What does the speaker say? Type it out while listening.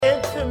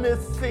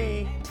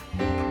intimacy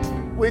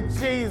with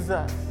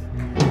Jesus.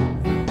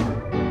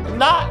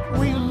 Not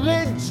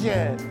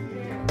religion.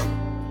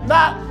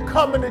 Not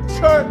coming to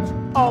church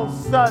on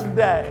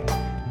Sunday.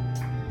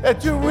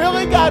 That you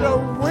really got a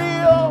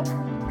real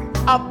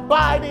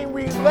abiding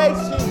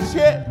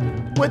relationship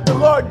with the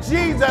Lord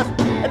Jesus,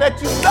 and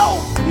that you know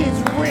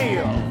he's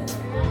real.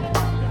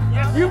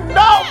 You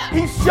know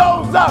he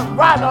shows up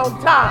right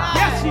on time.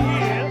 Yes, he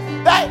is.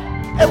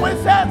 And when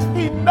it says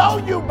he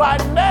knows you by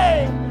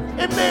name,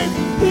 it means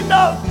he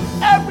knows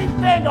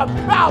everything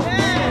about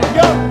you.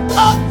 Your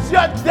ups,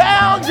 your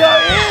downs, your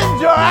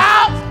ins, your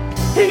outs.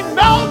 He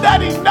knows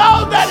that he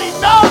knows that he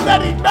knows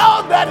that he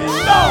knows that he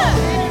knows.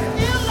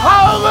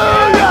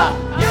 Hallelujah.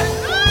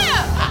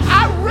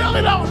 I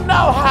really don't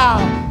know how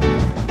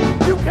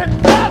you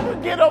can never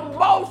get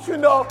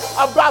emotional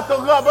about the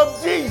love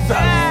of Jesus.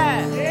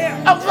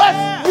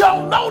 Unless you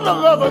don't know the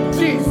love of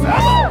Jesus.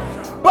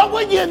 But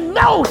when you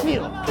know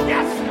him,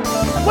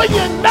 when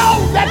you know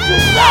that you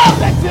know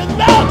that you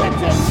know that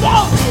you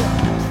know him,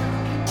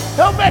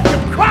 he'll make you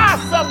cry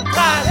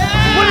sometimes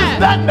when there's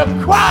nothing to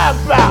cry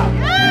about.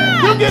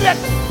 You get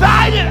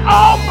excited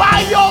all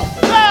by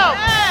yourself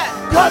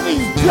because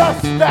he's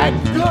just that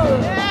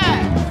good.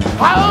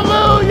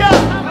 Hallelujah!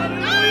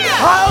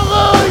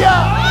 Hallelujah!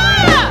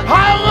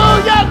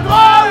 Hallelujah!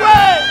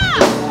 Glory!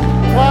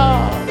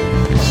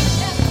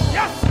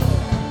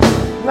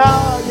 No,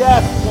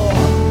 yes, Lord.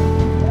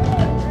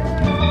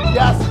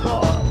 Yes,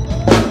 Lord.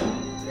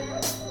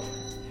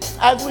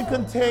 As we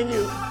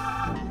continue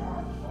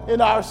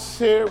in our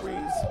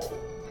series,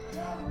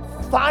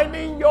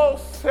 finding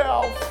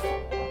yourself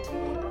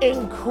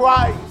in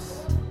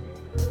Christ,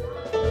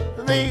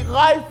 the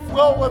life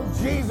flow of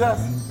Jesus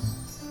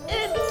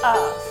in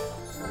us.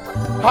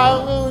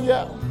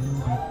 Hallelujah.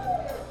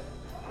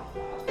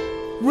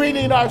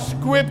 Reading our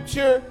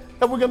scripture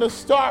that we're going to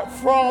start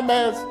from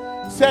as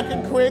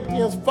 2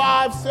 Corinthians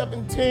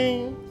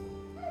 5:17.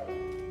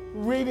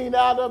 Reading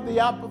out of the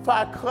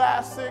Amplified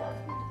Classic.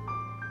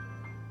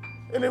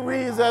 And it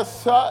reads as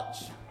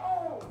such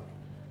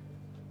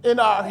in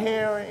our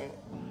hearing.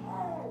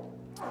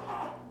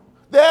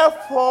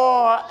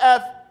 Therefore,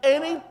 if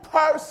any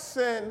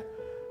person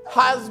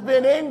has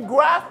been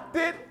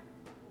engrafted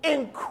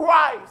in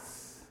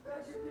Christ,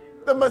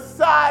 the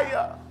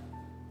Messiah,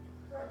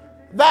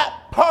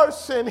 that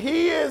person,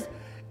 he is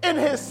in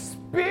his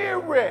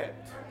spirit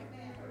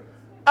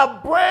a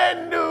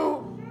brand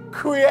new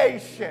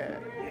creation,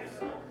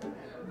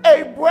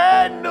 a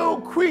brand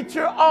new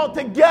creature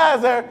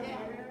altogether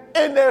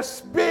in their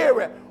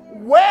spirit.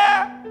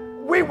 Where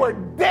we were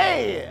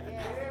dead,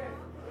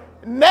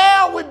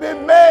 now we've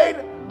been made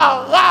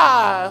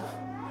alive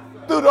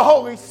through the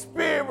Holy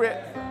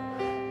Spirit.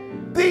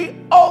 The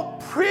old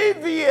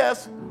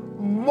previous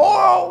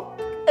moral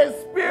and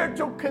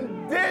spiritual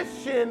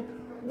condition,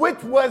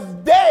 which was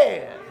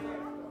dead,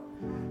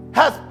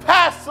 has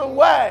passed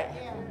away.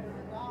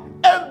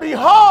 And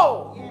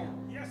behold,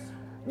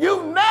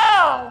 you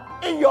now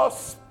in your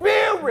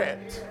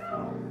spirit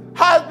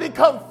has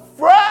become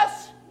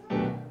fresh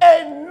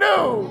and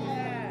new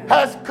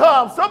has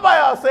come. Somebody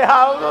else say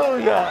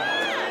hallelujah.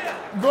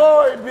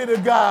 Glory be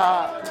to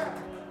God.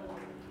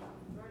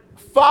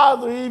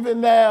 Father,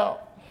 even now,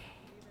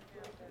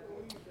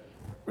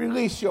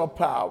 release your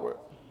power.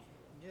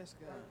 Yes,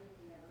 God.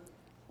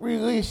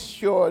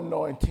 Release your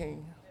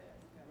anointing.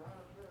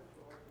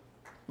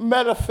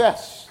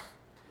 Manifest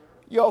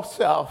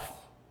yourself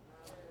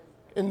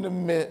in the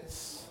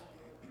midst.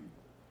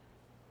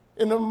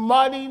 In the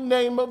mighty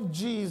name of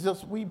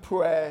Jesus, we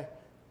pray.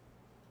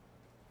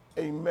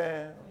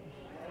 Amen.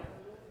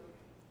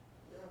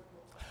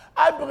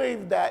 I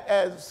believe that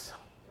as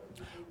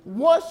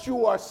once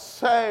you are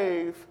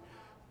saved,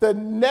 the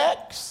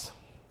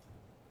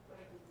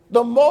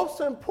most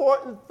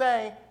important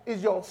thing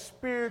is your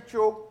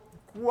spiritual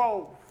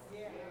growth.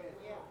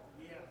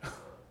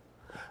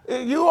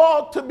 You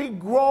ought to be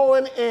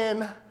growing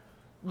in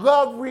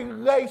love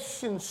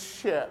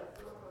relationship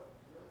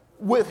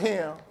with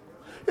him.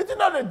 Did you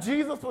know that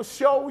Jesus will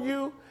show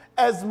you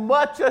as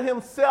much of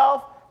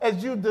himself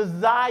as you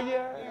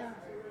desire?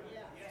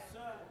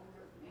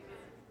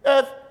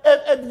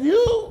 If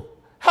you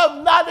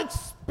have not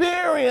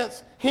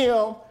experienced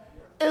him,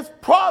 it's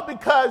probably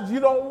because you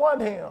don't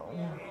want him.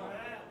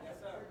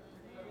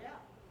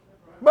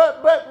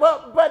 But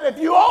if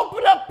you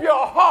open up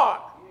your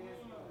heart,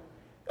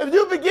 if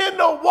you begin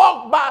to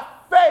walk by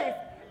faith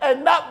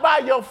and not by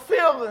your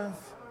feelings,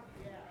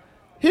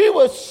 he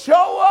will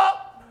show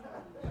up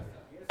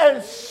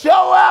and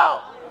show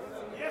out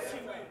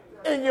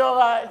in your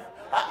life.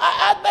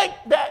 I think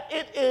that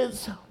it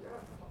is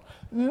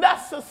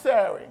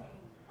necessary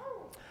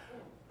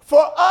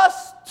for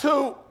us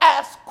to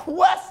ask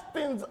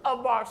questions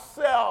of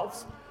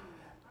ourselves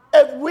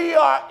if we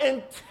are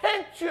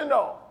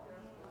intentional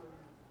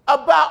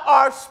about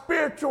our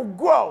spiritual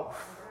growth.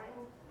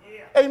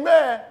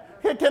 Amen.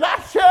 Can I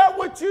share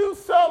with you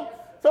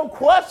some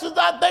questions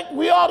I think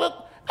we ought to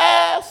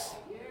ask?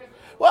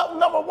 Well,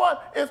 number one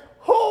is,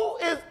 who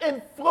is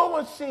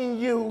influencing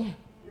you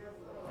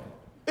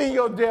in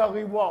your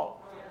daily walk?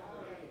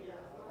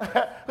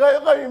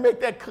 Let me make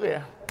that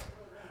clear.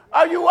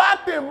 Are you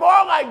acting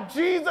more like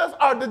Jesus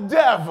or the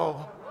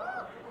devil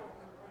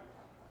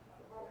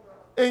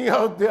in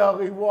your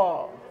daily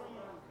walk?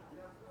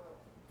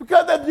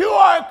 Because if you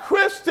are a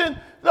Christian,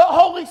 the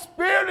Holy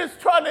Spirit is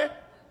trying to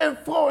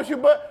influence you.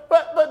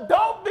 But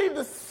don't be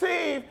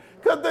deceived,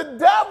 because the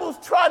devil's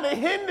trying to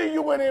hinder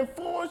you and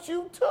influence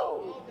you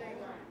too.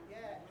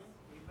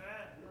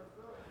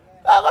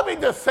 Now, let me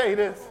just say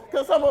this,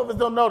 because some of us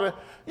don't know this.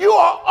 You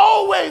are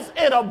always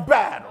in a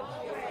battle,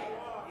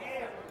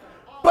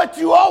 but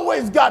you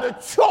always got a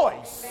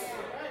choice.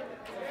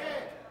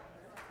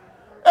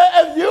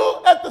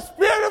 If the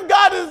Spirit of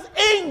God is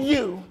in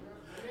you,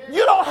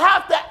 you don't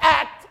have to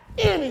act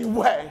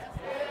anyway.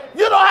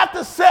 You don't have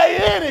to say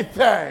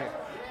anything.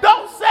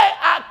 Don't say,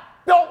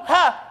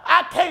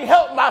 I can't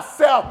help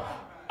myself.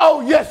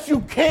 Oh, yes,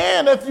 you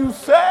can if you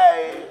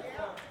say.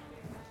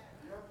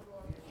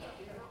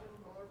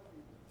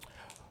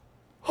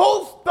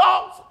 Whose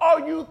thoughts are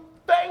you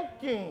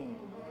thinking?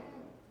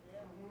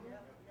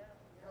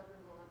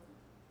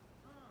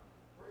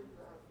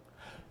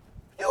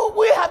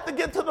 We have to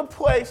get to the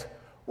place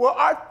where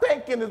our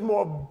thinking is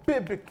more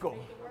biblical.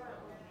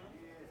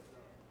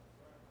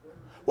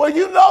 Where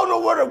you know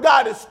the Word of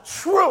God is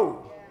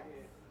true.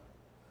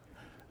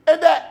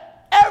 And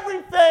that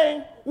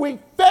everything we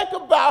think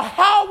about,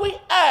 how we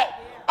act,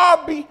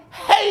 our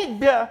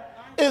behavior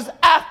is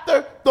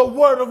after the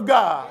Word of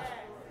God.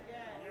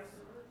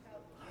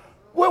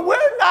 When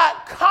we're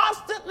not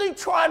constantly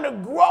trying to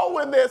grow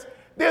in this,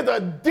 there's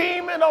a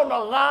demon on the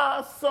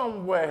line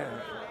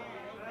somewhere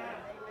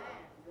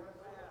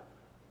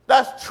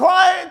that's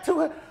trying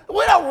to.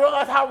 We don't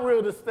realize how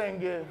real this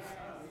thing is.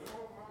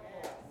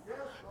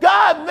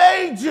 God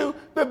made you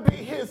to be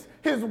his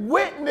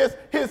witness,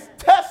 his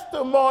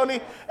testimony,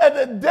 and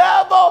the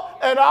devil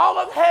and all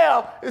of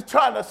hell is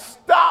trying to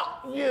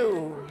stop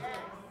you.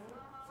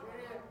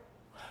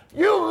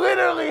 You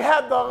literally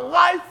have the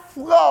life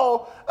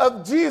flow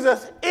of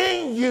Jesus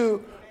in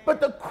you,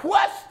 but the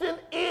question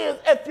is,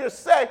 if you're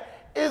saved,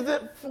 is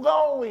it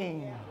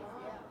flowing?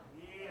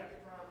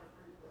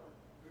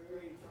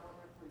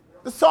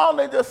 The song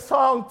they just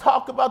sung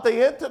talk about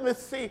the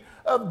intimacy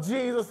of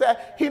Jesus,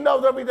 that he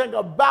knows everything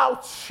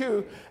about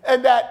you,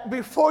 and that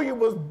before you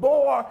was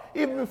born,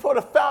 even before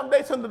the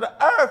foundation of the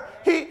earth,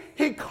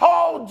 he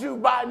called you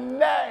by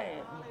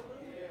name.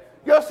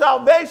 Your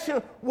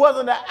salvation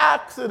wasn't an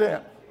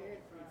accident.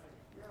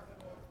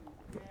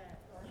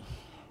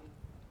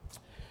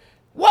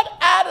 What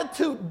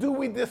attitude do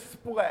we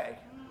display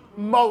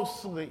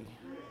mostly?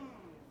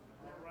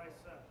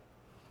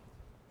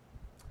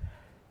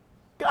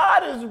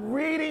 God is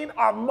reading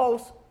our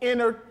most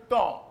inner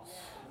thoughts.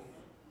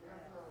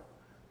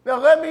 Now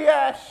let me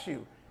ask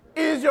you,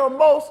 is your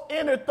most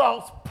inner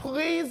thoughts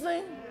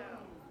pleasing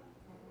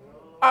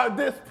or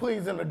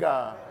displeasing to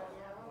God?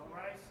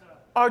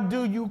 Or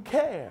do you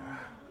care?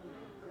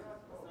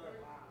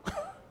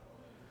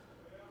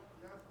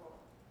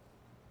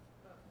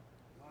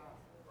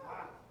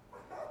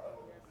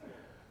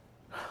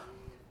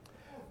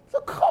 The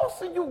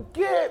closer you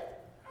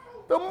get,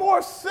 the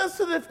more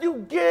sensitive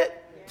you get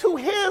to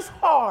his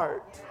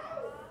heart,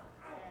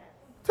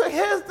 to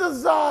his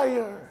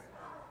desire.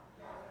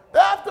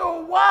 After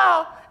a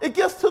while, it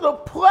gets to the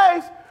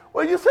place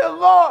where you say,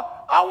 Lord,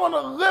 I want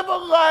to live a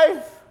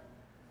life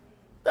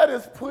that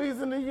is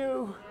pleasing to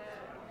you.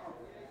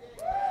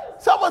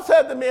 Someone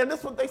said to me, and this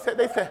is what they said,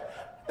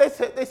 they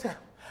said,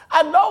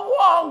 I no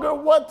longer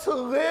want to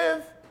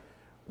live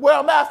where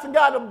I'm asking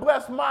God to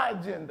bless my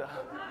agenda.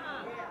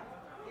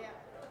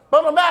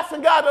 But I'm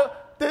asking God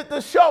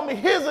to show me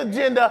his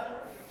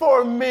agenda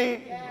for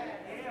me.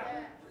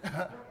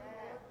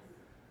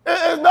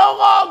 It's no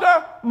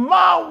longer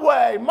my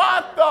way,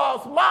 my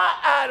thoughts, my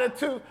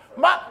attitude.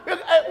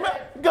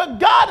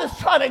 God is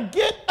trying to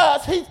get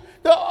us.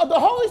 The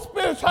Holy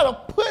Spirit is trying to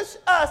push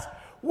us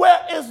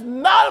where it's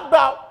not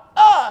about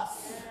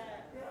us.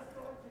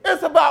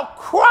 It's about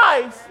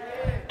Christ.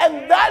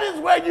 And that is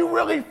where you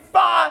really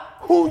find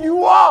who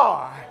you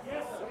are.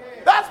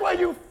 That's where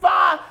you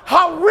find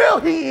how real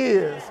he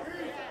is.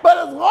 But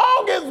as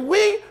long as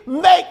we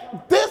make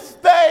this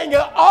thing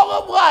and all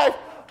of life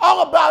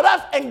all about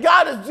us, and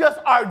God is just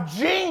our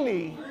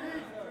genie,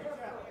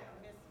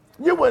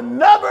 you will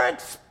never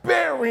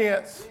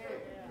experience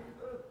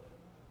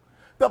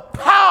the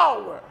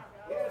power,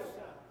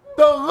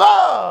 the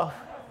love,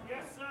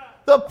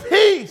 the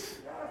peace,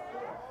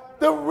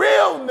 the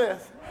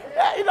realness.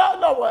 You don't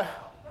know what?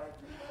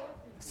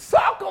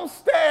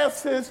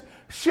 Circumstances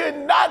should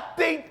not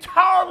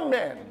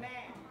determine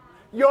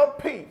your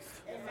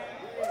peace.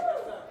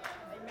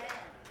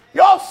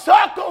 Your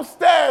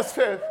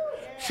circumstances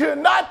should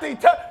not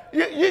determine.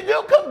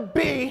 You could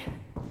be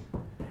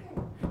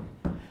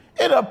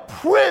in a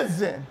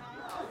prison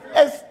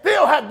and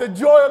still have the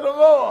joy of the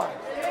Lord.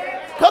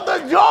 Because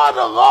the joy of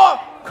the Lord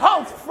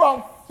comes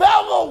from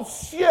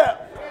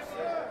fellowship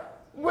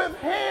with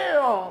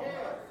him.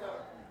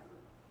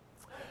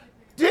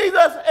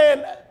 Jesus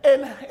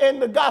in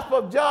the Gospel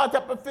of John,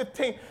 chapter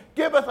 15,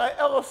 give us an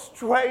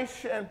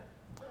illustration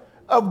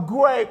of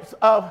grapes,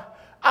 of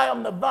I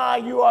am the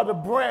vine, you are the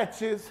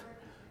branches.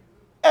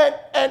 And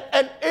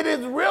it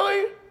is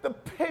really the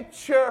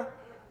picture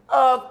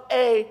of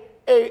a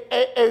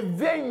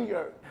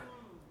vineyard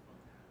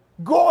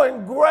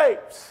growing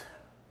grapes.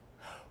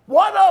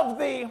 One of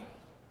the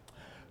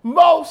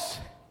most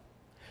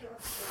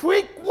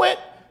frequent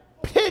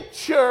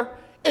picture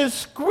in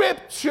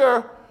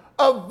Scripture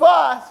of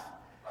us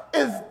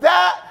is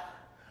that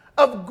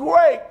of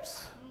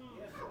grapes.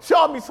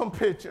 Show me some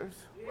pictures.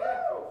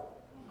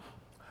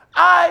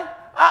 I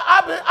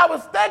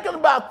was thinking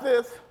about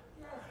this,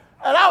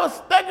 and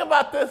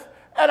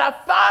I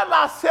find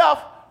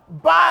myself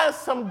buying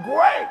some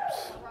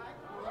grapes.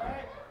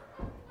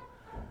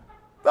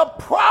 The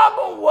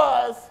problem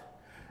was,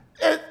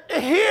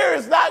 here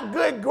is not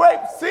good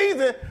grape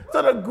season,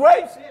 so the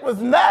grapes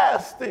was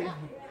nasty.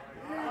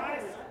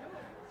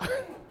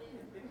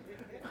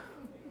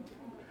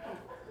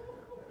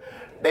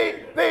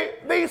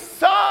 The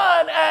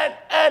sun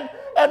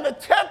and the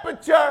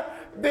temperature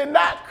did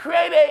not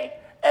create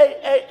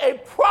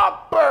a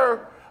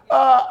proper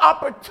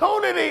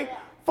opportunity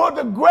for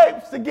the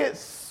grapes to get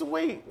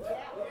sweet.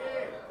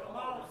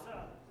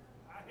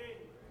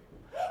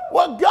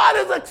 What God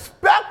is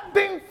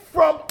expecting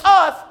from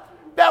us,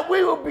 that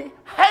we will be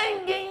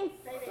hanging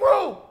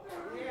fruit.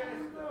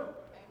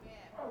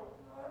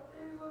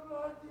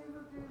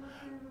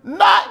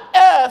 Not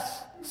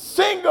as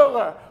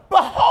singular,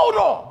 but hold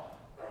on.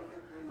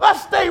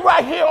 Let's stay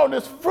right here on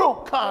this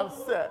fruit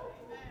concept.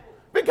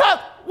 Because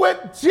when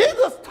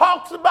Jesus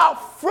talks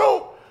about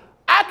fruit,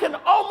 I can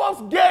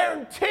almost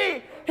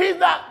guarantee he's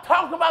not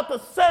talking about the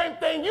same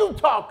thing you're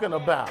talking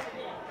about.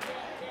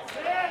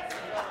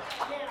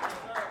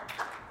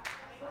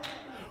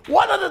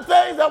 One of the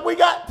things that we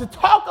got to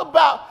talk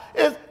about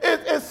is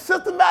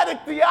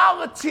systematic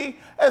theology.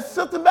 And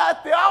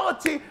systematic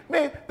theology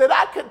means that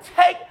I can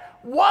take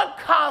one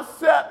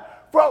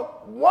concept from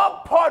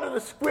one part of the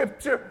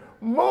Scripture,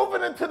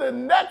 moving into the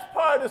next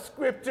part of the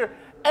Scripture,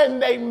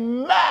 and they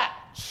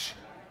match.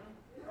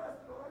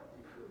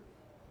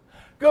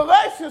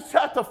 Galatians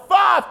chapter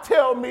 5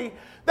 tells me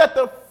that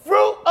the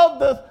fruit of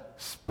the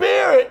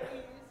Spirit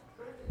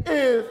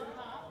is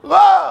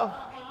love,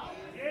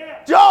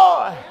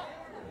 joy,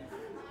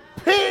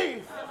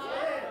 peace,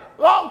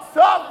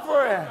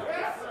 long-suffering,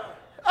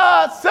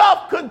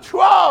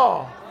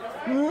 self-control,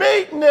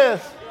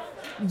 meekness,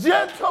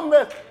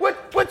 gentleness,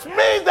 which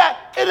means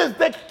that it is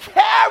the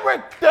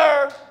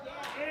character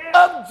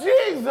of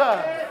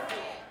Jesus.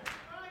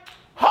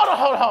 Hold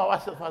on.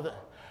 Watch this.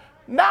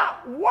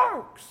 Not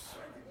works.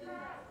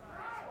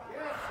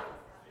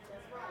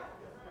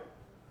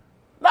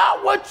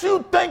 Not what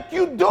you think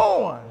you're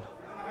doing.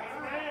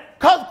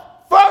 Because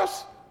 1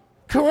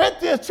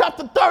 Corinthians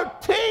chapter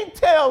 13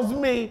 tells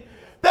me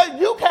that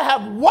you can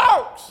have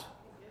works,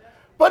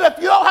 but if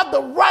you don't have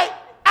the right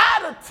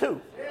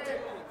attitude,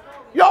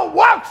 your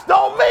works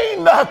don't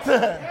mean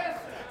nothing.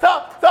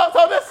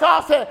 So this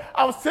song said,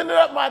 I'm sending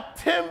up my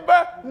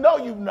timber. No,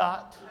 you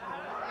not.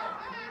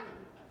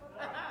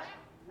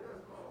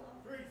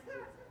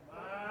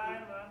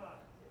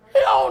 He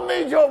don't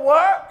need your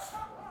works.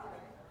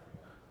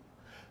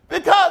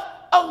 Because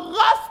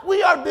unless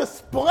we are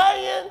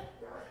displaying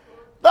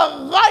the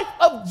life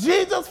of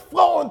Jesus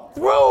flowing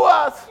through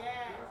us,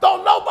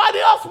 don't nobody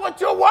else want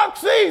your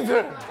works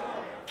either.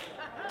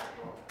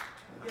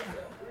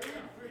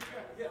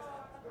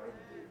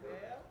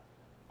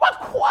 My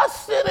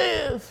question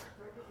is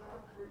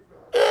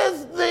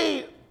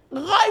the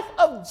life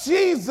of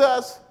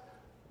Jesus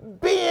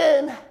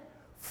being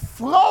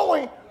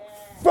flowing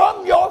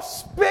from your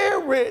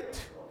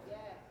spirit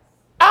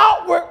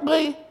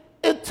outwardly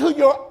into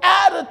your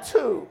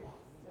attitude,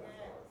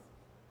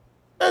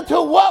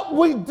 into what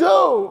we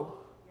do,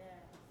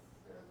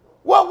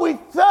 what we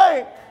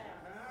think?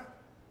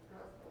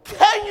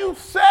 Can you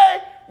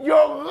say you're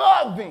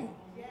loving?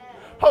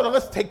 Hold on,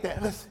 let's take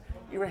that. Let's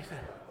erase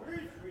that.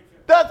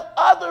 Does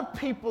other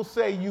people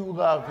say you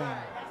loving?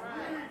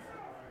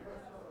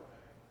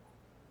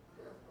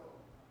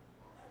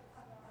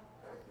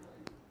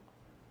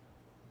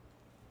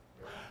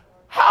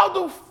 How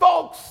do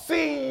folks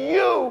see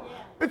you?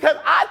 Because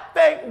I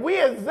think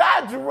we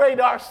exaggerate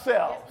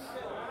ourselves.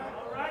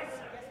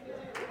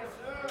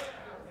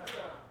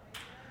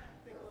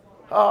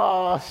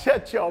 Oh,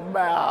 shut your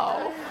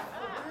mouth.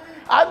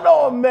 I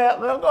know I'm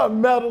going to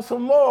meddle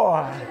some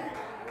more.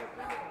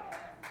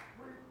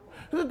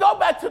 Go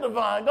back to the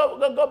vine.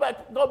 Go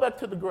back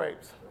to the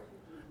grapes.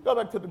 Go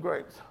back to the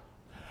grapes.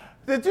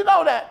 Did you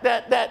know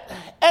that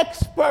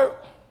expert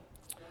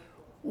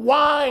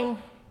wine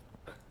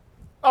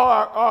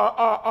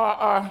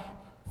or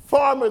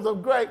farmers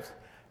of grapes,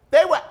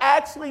 they would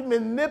actually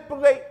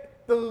manipulate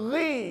the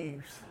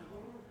leaves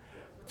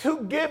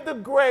to give the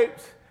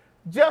grapes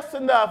just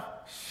enough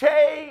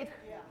shade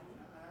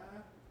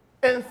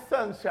and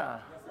sunshine.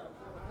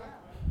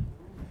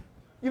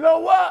 You know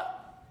what?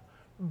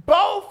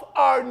 Both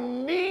are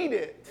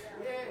needed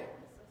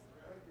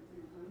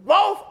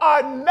Both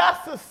are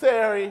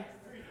necessary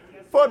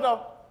for the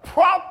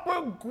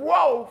proper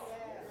growth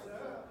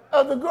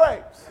of the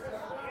grapes.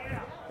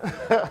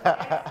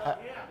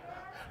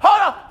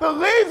 Hold on. The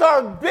leaves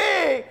are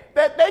big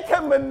that they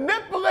can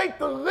manipulate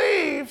the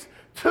leaves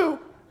to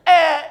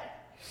add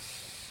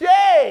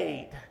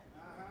shade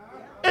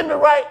in the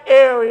right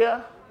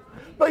area,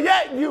 but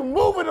yet you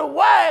move it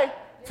away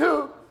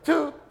to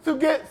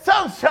get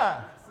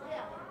sunshine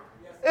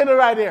in the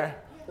right area.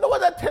 You know what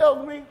that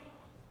tells me?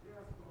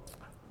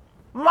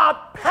 My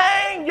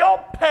pain,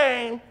 your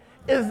pain,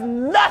 is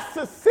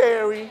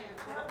necessary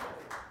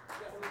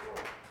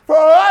for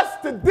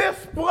us to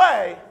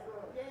display,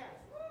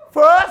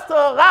 for us to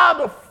allow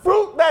the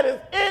fruit that is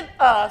in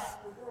us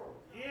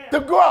to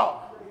grow.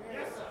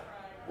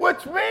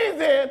 Which means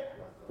then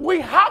we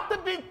have to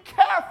be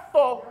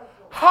careful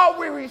how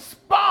we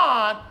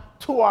respond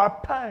to our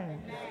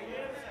pain.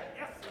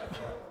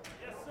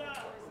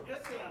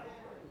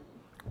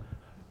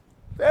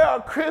 There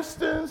are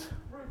Christians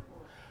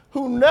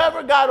who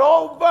never got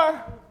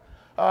over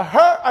a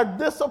hurt or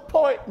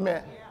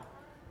disappointment,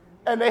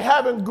 and they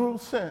haven't grew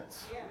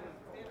since.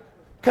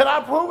 Can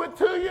I prove it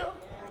to you?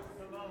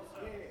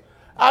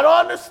 I don't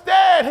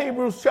understand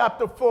Hebrews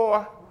chapter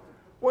 4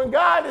 when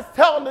God is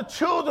telling the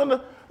children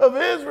of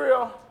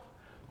Israel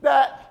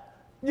that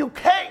you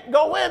can't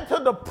go into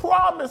the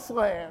promised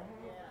land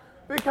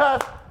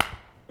because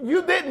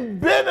you didn't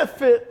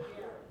benefit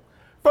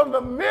from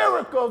the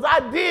miracles I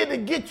did to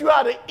get you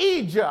out of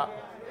Egypt.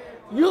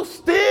 You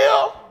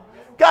still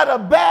got a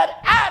bad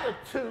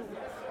attitude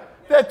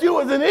that you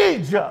was in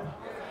Egypt.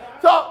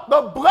 So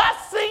the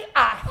blessing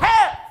I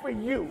had for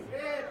you,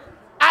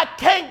 I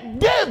can't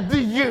give to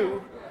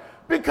you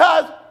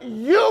because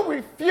you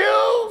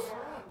refuse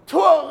to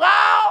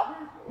allow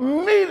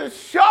me to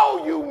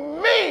show you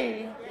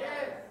me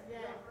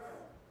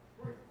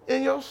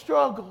in your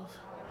struggles.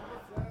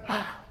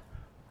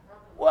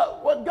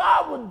 What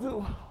God would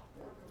do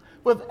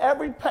with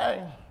every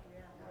pain,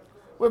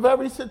 with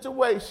every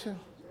situation,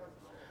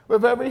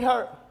 with every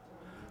hurt,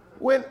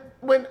 when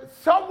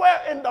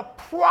somewhere in the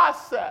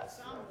process,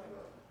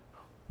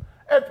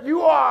 if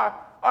you are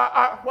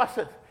what's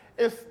it?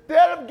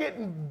 Instead of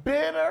getting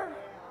bitter,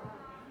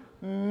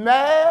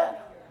 mad,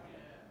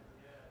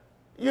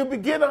 you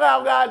begin to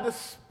allow God to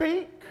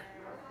speak.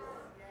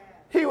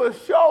 He will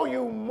show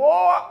you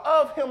more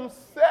of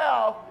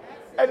himself,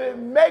 and it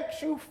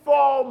makes you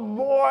fall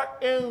more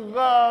in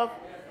love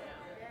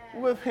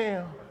with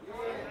him.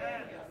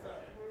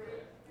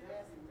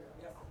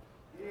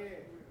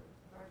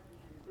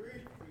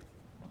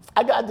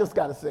 I just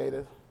got to say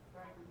this.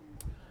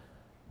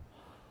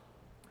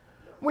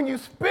 When you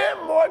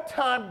spend more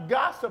time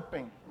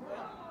gossiping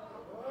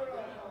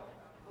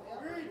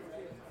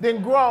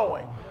than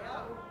growing,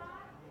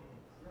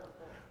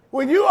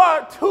 when you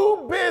are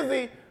too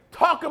busy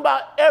talking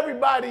about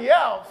everybody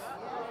else,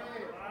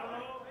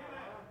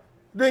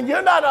 then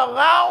you're not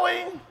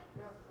allowing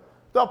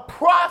the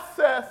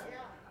process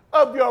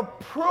of your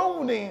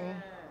pruning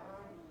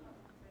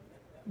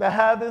to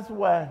have its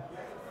way.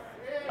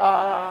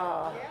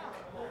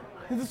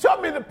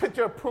 Show me the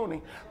picture of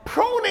pruning.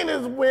 Pruning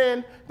is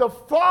when the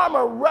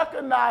farmer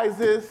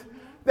recognizes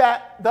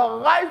that the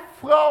life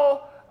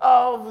flow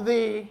of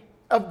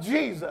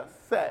Jesus,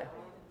 say,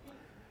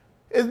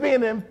 is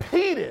being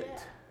impeded.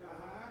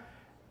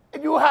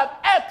 And you have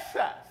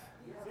excess.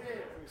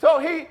 So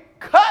he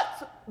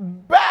cuts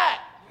back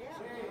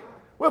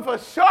with a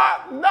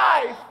sharp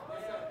knife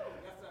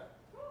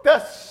the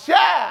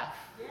shaft.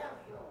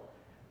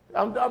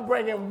 I'm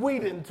bringing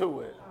wheat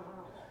into it.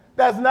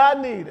 That's not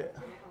needed.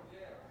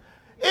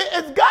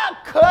 Is God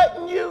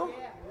cutting you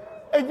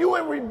and you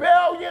in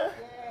rebellion?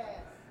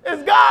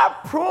 Is God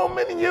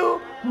pruning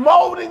you,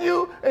 molding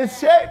you, and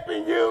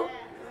shaping you,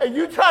 and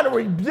you trying to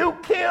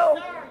rebuke him?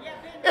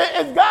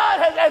 Has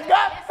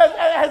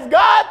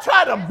God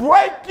tried to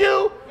break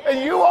you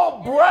and you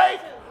won't break?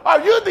 Are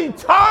you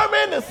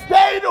determined to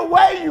stay the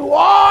way you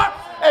are?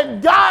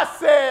 And God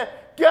said,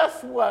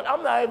 guess what?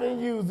 I'm not even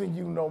using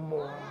you no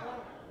more.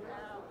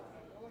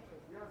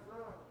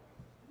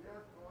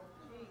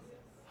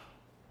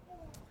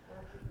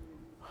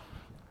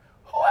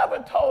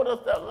 Whoever told us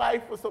that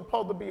life was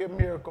supposed to be a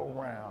miracle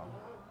round?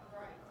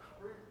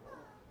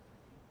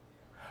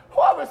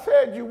 Whoever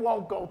said you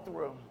won't go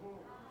through?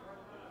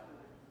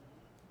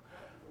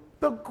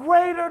 The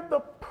greater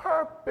the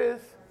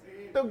purpose,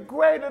 the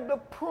greater the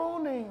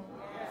pruning.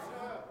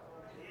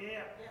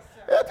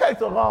 It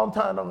takes a long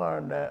time to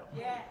learn that.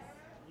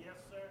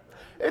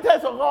 It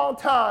takes a long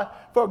time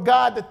for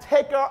God to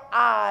take our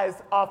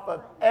eyes off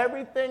of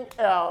everything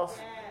else,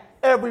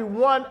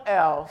 everyone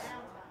else,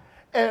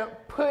 and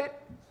put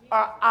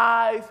our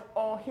eyes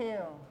on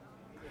him.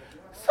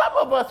 Some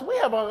of us, we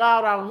have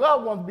allowed our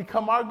loved ones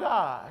become our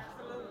God.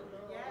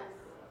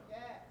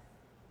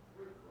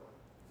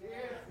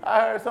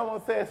 I heard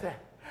someone say,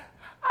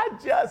 I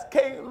just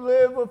can't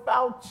live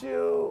without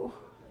you.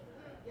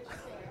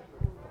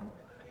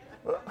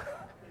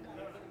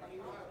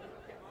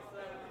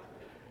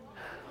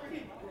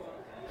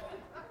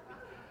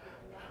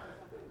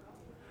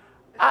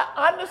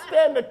 I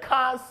understand the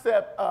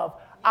concept of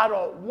I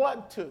don't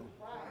want to.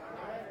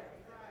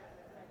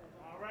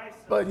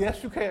 But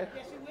yes, you can.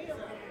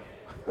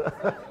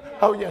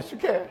 Oh, yes, you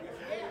can.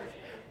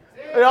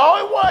 The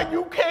only one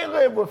you can't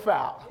live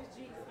without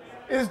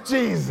is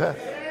Jesus.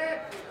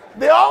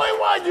 The only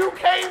one you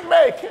can't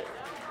make it.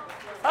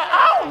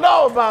 I don't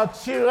know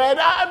about you, and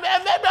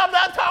maybe I'm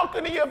not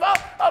talking to you. If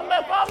I'm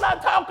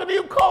not talking to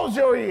you, close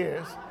your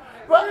ears.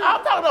 But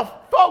I'm talking to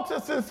folks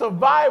that's in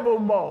survival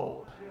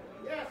mode.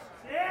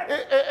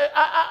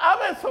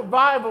 I'm in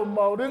survival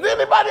mode. Is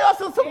anybody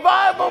else in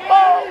survival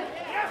mode?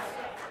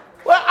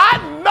 Well, I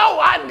know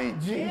I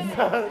need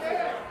Jesus.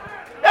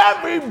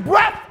 Every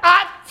breath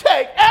I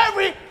take,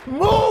 every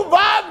move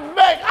I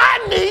make,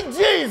 I need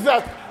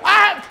Jesus.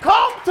 I have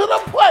come to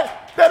the place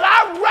that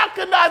I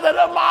recognize that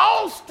in my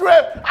own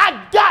strength,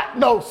 I got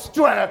no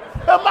strength.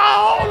 In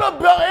my own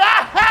ability,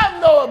 I have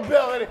no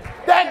ability.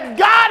 That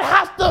God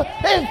has to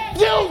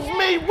infuse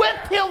me with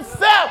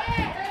himself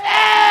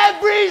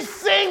every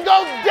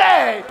single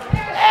day,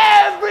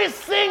 every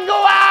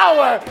single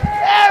hour,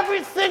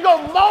 every single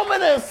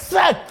moment and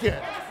second.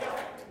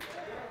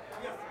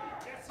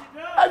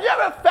 Have you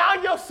ever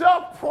found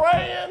yourself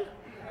praying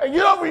and you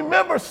don't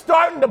remember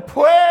starting the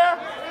prayer,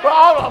 but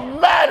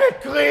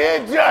automatically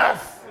it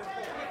just...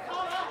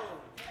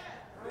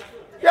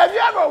 Have you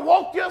ever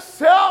woke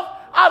yourself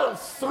out of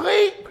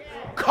sleep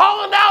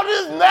calling out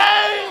his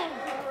name?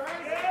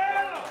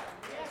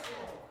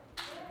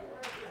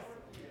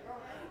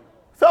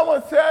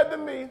 Someone said to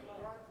me,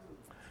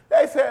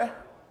 they said,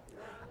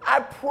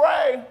 I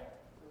pray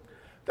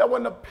that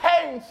when the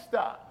pain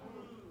stops,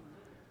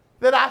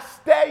 that I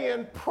stay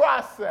in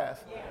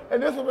process.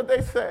 And this is what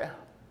they said.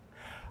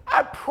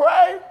 I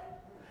pray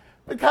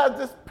because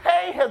this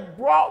pain has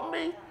brought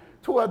me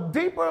to a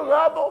deeper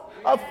level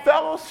of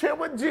fellowship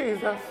with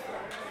Jesus,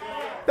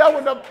 that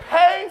when the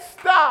pain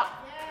stops,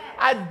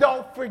 I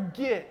don't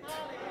forget.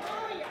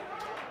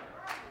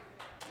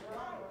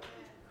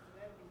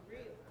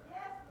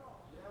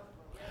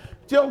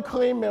 Jim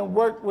Kleeman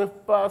worked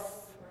with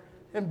us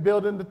in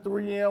building the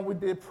 3M. We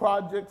did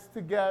projects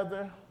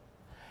together.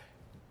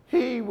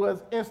 He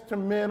was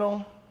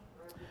instrumental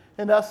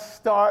in us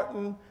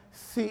starting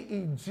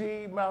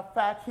CEG. Matter of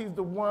fact, he's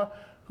the one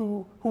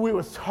who we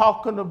was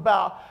talking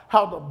about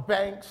how the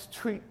banks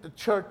treat the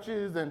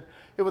churches, and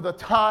it was a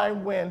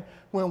time when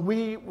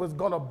we was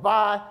going to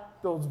buy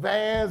those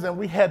vans and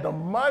we had the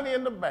money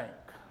in the bank,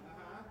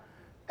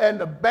 and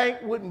the bank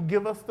wouldn't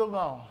give us the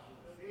loan.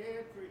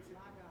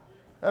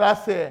 And I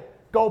said,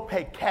 go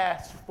pay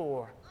cash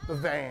for the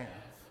vans.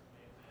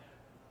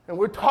 And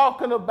we're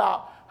talking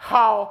about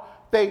how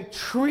they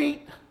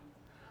treat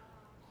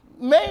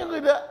mainly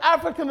the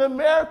African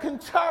American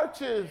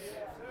churches.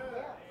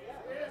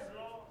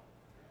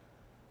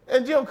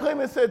 And Jim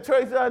Clement said,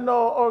 Tracy, I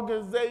know an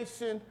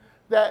organization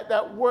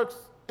that works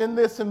in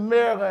this in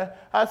Maryland.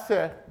 I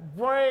said,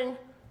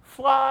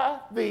 fly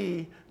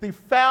the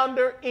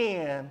founder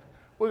in.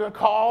 We're going to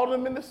call all the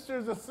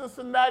ministers in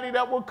Cincinnati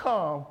that will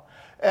come.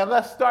 And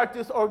let's start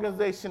this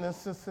organization in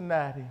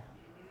Cincinnati.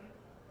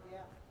 Yeah.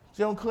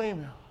 Jim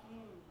Clement.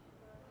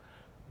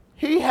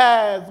 He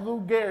has Lou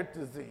Gehrig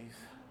disease.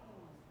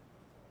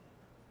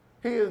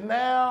 He is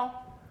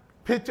now,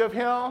 picture of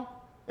him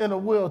in a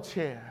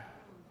wheelchair.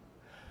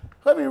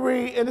 Let me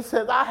read, and it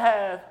says, I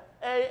have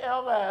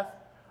ALS,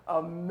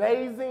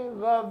 amazing,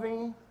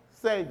 loving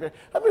Savior.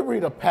 Let me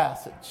read a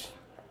passage.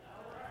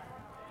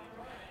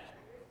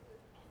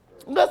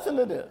 Listen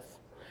to this.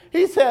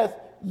 He says,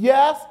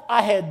 yes,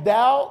 I had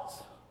doubts.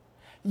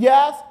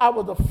 Yes, I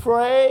was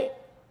afraid.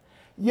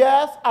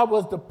 Yes, I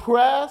was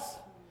depressed.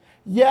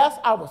 Yes,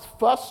 I was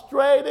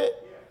frustrated.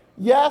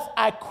 Yes,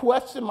 I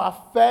questioned my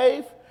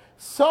faith.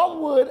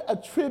 Some would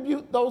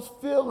attribute those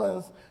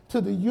feelings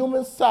to the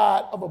human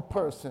side of a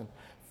person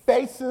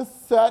facing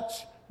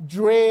such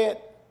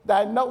dread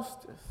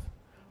diagnosis.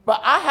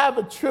 But I have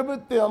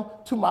attributed them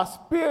to my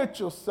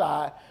spiritual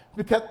side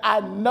because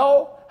I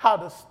know how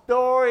the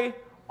story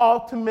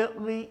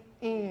ultimately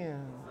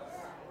ends.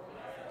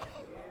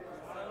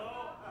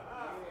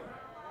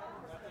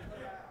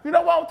 You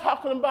know what I'm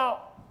talking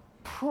about?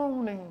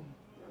 Pruning.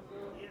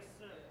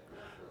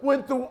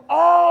 When through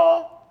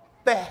all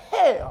the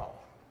hell,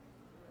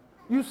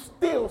 you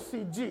still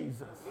see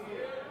Jesus.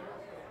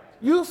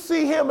 You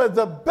see him as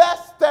the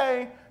best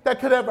thing that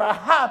could ever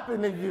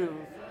happen to you.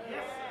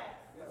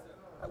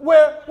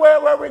 Where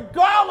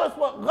regardless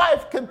what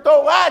life can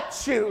throw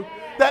at you,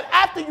 that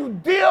after you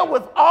deal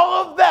with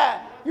all of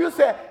that, you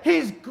say,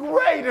 he's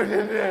greater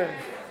than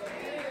this.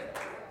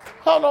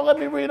 Hold on, let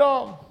me read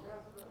on.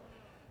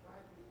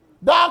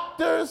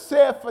 Doctors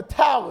said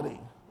fatality,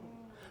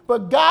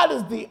 but God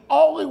is the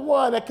only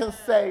one that can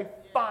say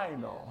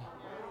final.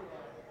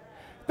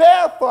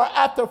 Therefore,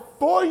 after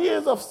 4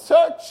 years of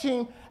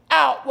searching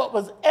out what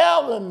was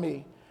ailing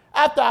me,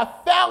 after I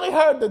finally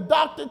heard the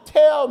doctor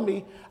tell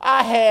me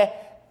I had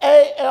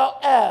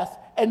ALS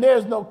and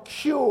there's no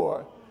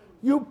cure,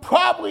 you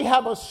probably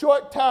have a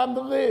short time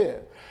to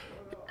live.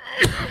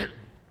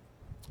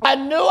 I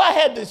knew I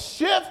had to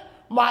shift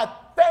my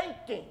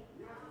thinking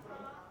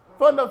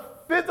from the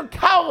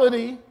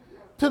physicality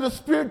to the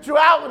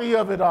spirituality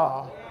of it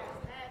all.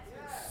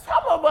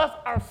 Some of us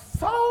are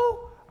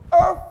so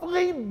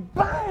earthly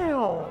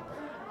bound.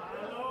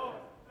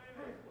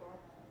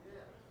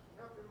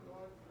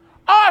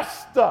 Our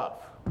stuff,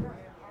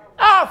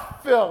 our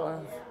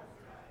feelings,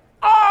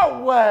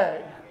 our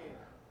way,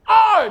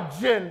 our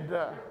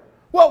agenda,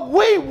 what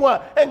we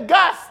want. And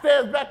God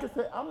stands back and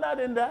says, I'm not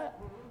in that.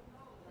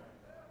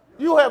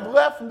 You have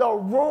left no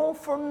room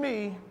for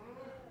me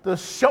to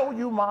show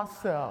you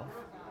myself.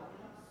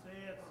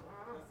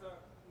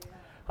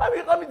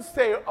 Let me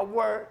say a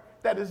word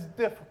that is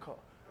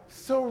difficult.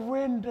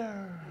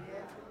 Surrender.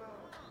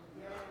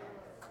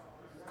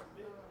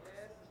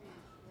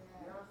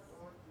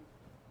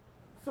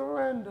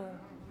 Surrender.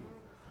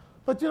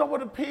 But you know where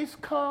the peace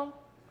comes?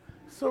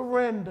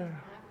 Surrender.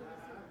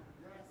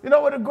 You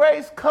know where the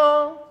grace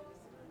comes?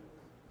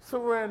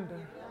 Surrender.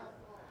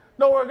 You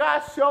know where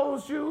God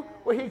shows you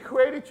what he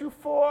created you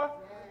for?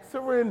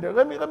 Surrender.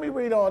 Let me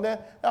read on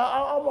that.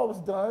 I'm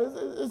almost done.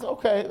 It's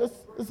okay.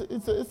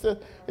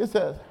 It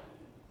says,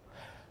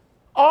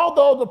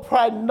 although the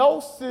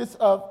prognosis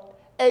of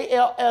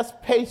ALS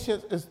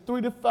patients is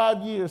 3 to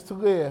 5 years to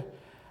live,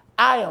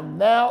 I am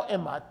now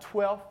in my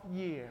 12th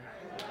year.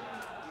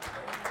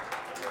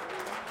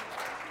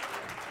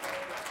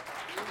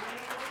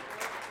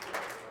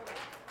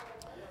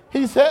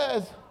 He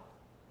says,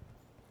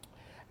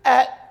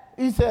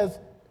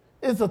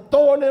 it's a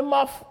thorn in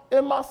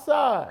my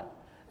side.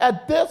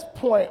 At this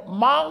point,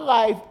 my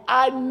life,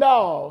 I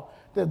know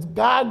that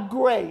God's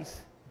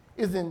grace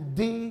is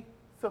indeed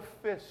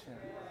sufficient.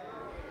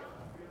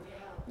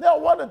 Now,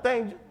 one of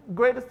the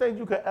greatest things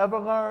you could ever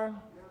learn,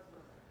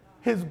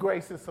 his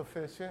grace is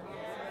sufficient.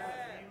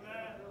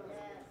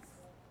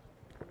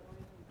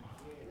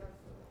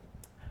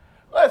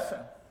 Listen,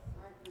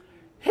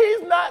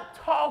 he's not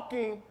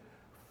talking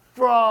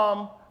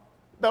from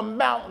the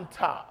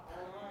mountaintop.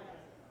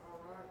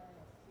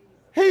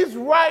 He's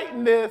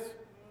writing this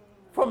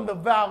from the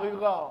valley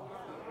low.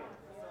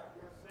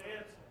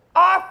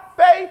 Our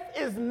faith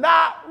is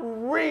not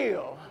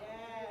real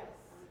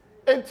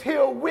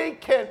until we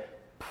can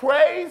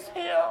praise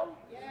him,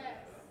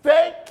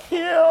 thank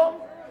him,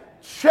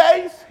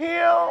 chase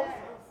him.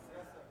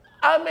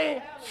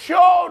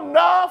 Sure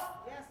enough,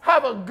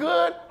 have a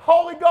good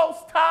Holy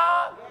Ghost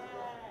time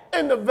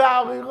in the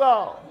valley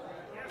low.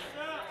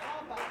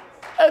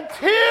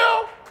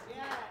 Until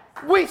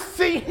we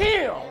see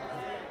him.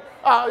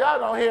 Oh, y'all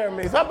don't hear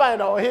me. Somebody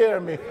don't hear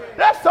me.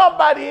 There's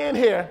somebody in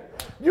here.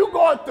 You're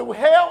going through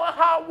hell and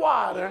hot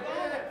water,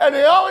 and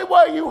the only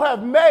way you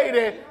have made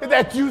it is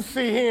that you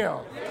see him.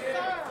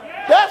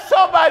 There's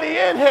somebody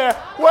in here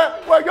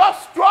where your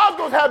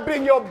struggles have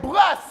been your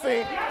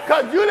blessing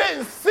because you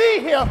didn't see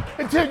him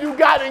until you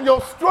got in your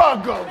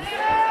struggles.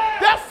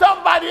 There's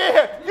somebody in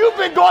here. You've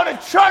been going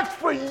to church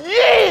for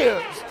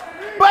years,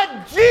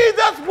 but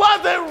Jesus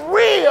wasn't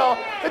real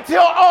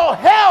until all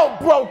hell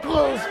broke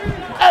loose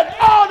and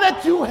all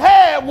that you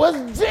had was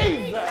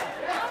Jesus.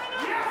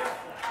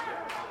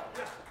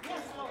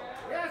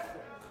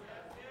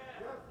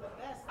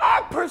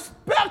 Our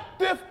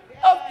perspective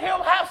of him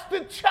has to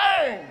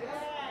change.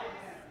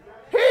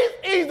 He's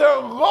either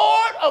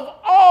Lord of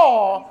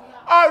all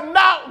or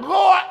not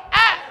Lord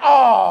at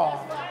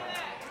all.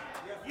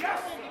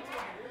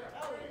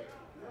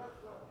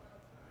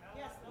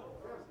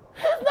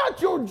 He's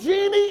not your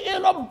genie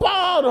in a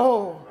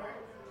bottle.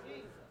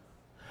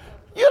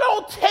 You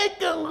don't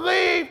take and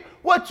leave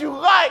what you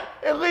like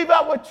and leave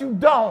out what you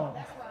don't.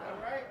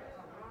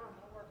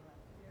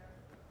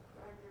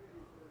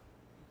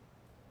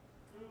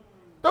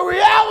 The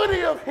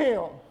reality of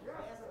him,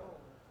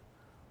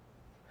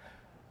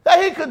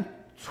 that he could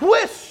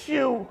twist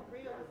you,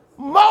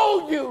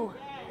 mold you,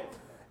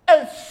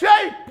 and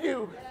shape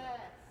you,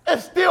 and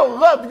still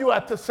love you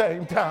at the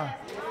same time.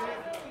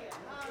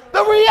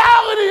 The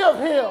reality of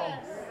him,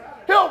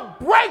 he'll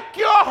break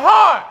your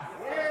heart,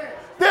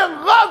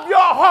 then love your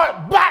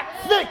heart back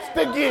fixed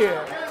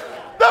again.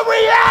 The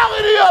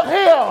reality of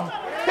him,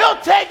 he'll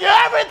take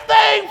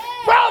everything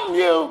from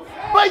you,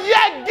 but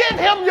yet give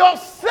him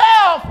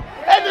yourself,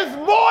 and it's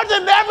more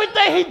than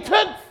everything he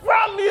took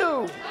from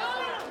you.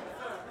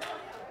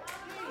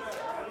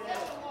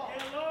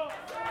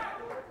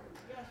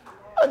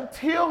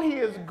 Until he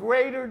is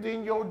greater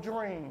than your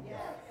dreams.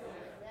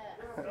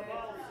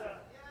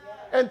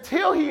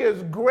 Until he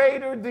is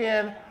greater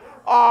than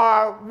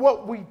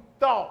what we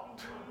thought.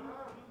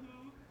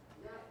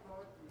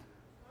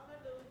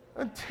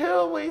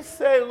 Until we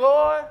say,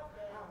 Lord,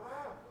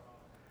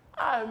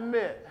 I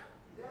admit,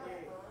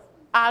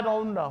 I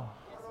don't know.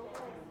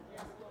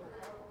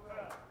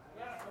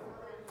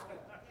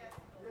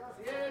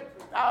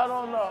 I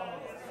don't know.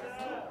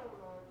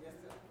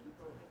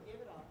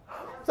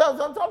 So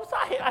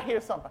I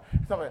hear something.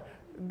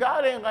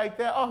 God ain't like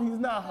that. Oh, he's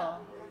not, huh?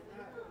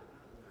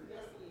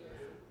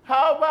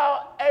 How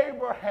about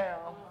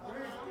Abraham,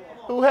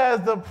 who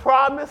has the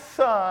promised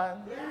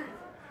son,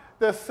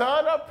 the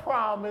son of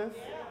promise,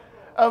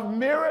 of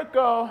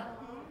miracle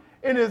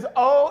in his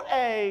old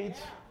age,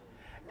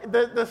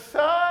 the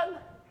son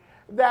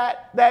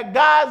that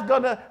God's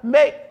going to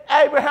make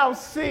Abraham's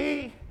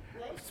seed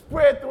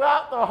spread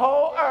throughout the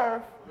whole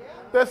earth,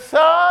 the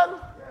son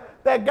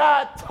that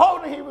God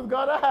told him he was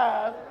going to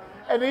have,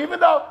 and even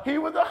though he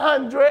was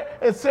 100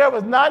 and Sarah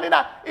was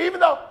 99, even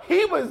though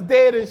he was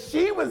dead and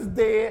she was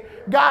dead,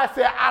 God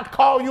said, I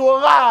call you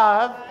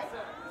alive.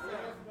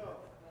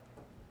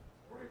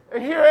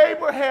 And here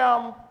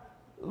Abraham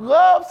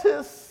loves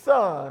his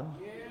son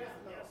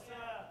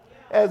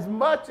as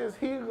much as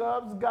he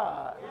loves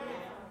God.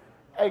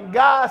 And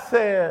God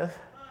says,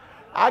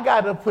 I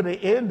got to put an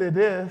end to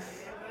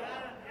this.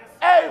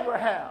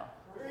 Abraham,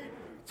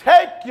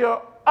 take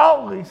your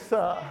only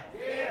son,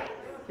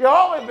 your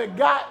only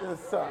begotten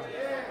son,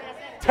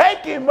 take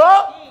him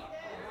up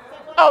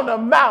on the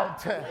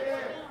mountain.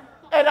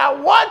 And I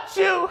want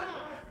you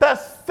to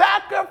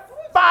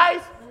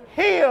sacrifice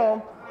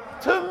him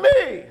to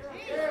me.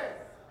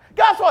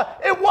 Guess what?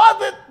 It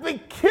wasn't the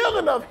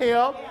killing of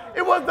him.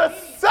 It was the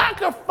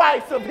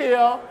sacrifice of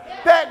him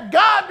that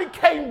God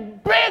became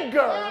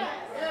bigger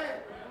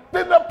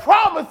than the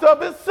promise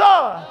of his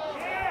son.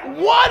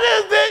 What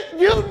is it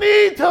you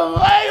need to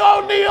lay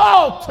on the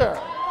altar?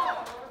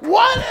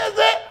 What is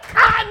it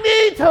I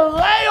need to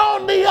lay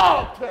on the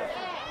altar?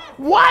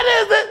 What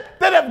is it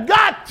that if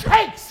God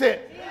takes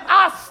it,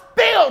 I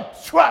still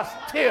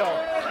trust him.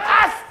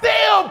 I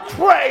still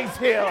praise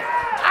him.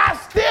 I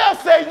still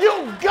say,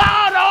 you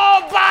God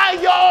all by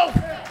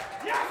yourself.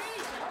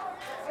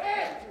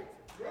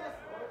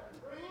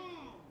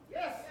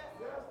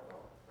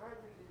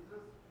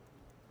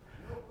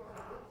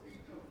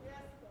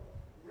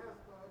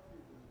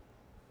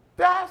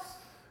 That's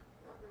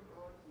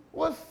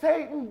what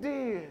Satan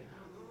did.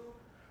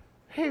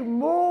 He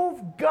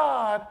moved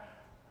God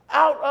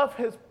out of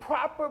his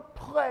proper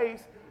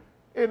place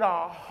in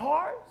our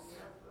hearts,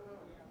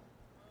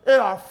 in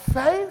our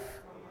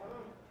faith,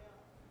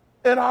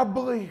 in our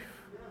belief.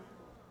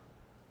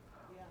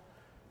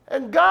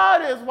 And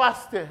God is,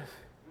 watch this,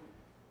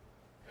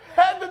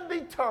 heaven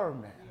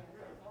determined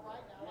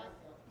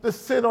to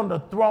sit on the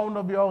throne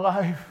of your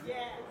life.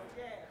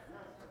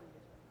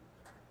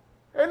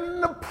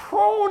 And the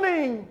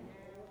pruning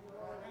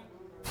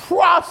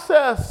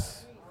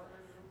process,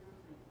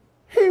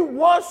 he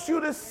wants you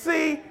to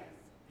see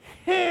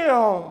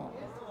him.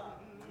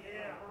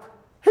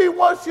 He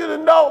wants you to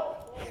know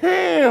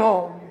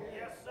him.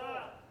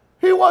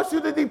 He wants you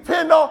to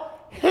depend on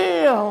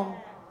him.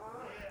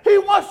 He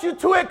wants you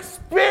to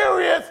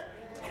experience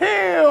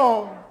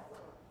him.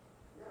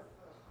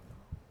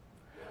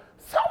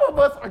 Some of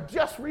us are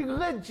just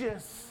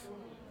religious.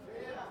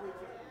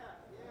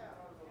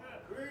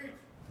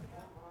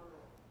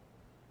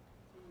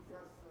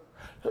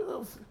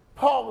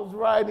 Paul is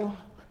writing,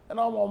 and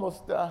I'm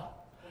almost done.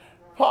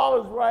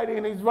 Paul is writing,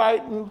 and he's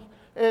writing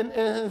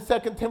in 2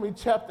 Timothy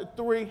chapter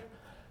 3,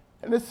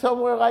 and it's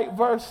somewhere like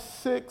verse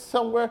 6,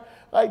 somewhere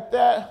like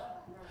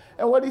that.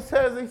 And what he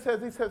says,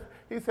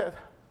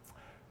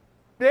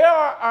 there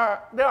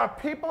are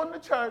people in the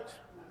church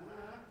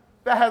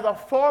that has a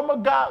form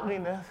of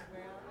godliness,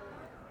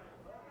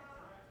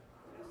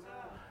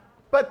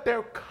 but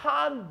their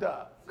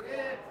conduct,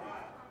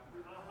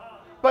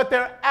 but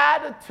their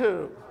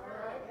attitude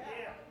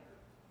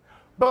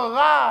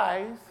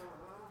belies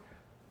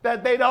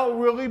that they don't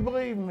really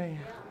believe me.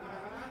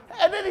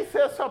 And then he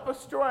says something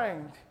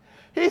strange.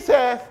 He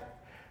says,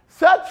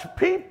 such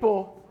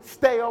people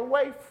stay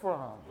away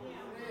from.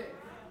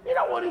 You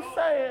know what he's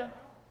saying?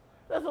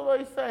 That's what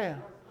he's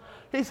saying.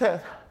 He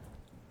says,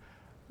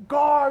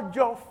 guard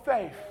your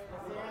faith.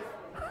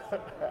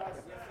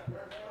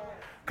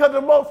 Because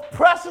the most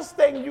precious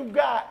thing you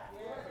got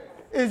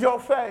is your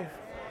faith.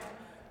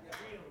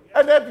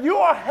 And if you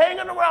are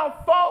hanging around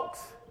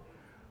folks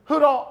who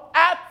don't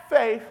act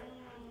faith,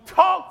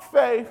 talk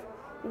faith,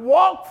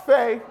 walk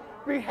faith,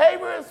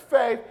 behavior is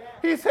faith,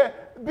 he said,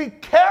 be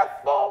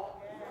careful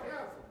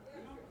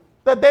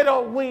that they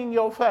don't wean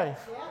your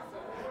faith.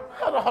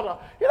 Hold on.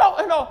 You know,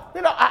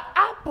 an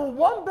apple,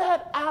 one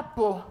bad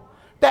apple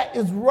that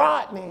is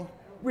rotten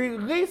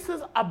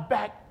releases a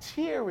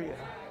bacteria.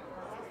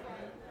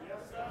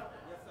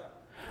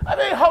 I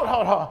mean, hold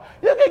on.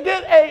 You can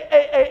get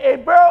a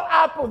barrel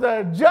apple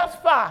that are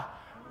just fine.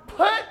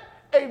 Put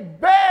a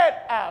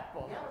bad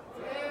apple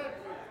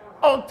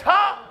on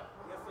top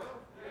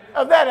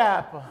of that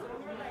apple.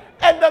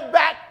 And the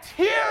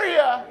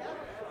bacteria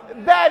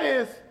that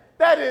is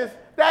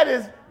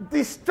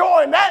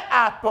destroying that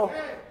apple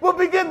will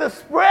begin to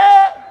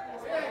spread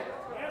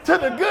to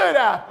the good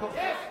apple.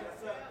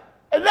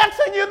 And next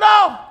thing you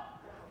know,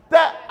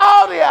 that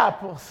all the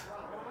apples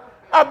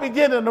are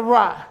beginning to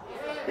rot.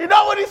 You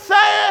know what he's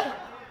saying?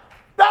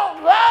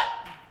 Don't let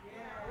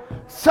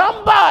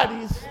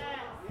somebody's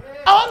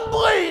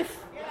unbelief,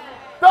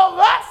 don't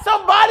let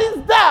somebody's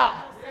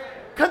doubt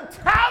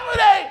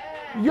contaminate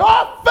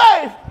your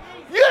faith.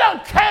 You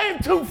done came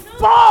too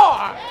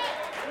far.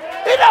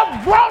 He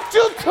done brought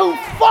you too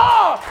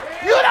far.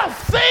 You done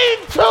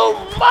seen too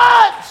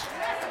much.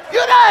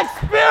 You done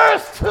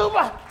experienced too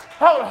much.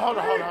 Hold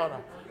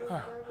on.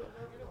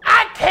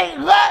 I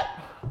can't let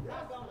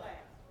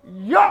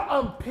your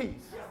unpeace.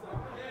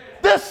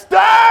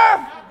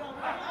 Disturb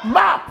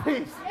my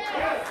peace.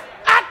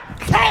 I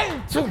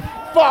came too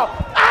far.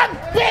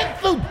 I've been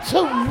through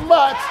too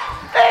much.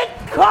 It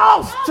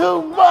costs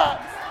too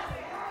much.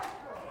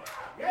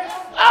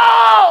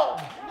 Oh,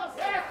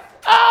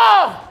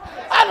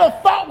 I done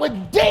fought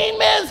with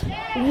demons,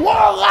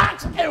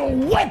 warlocks,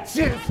 and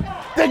witches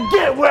to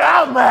get where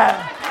I'm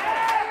at.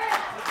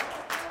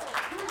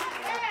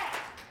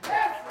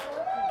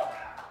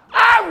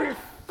 I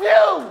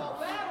refuse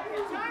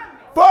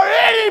for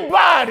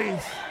anybody.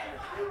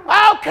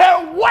 I don't care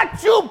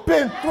what you've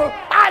been through.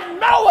 I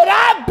know what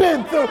I've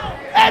been through,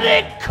 and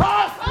it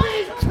cost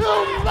me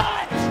too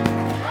much.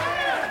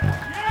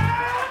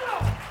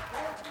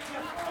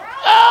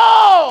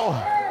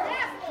 Oh!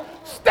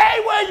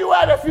 Stay where you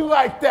at if you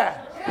like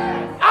that.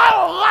 I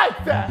don't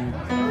like that.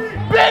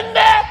 Been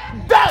there,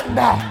 done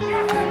that.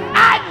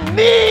 I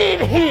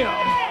need him.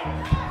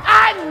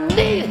 I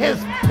need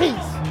his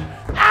peace.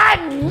 I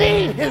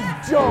need his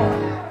joy.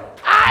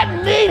 I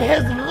need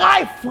his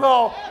life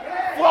flowing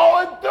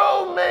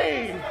through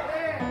me.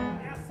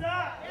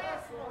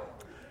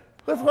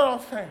 Listen what I'm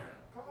saying.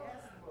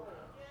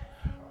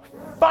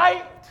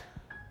 Fight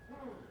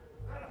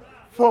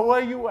for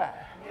where you at.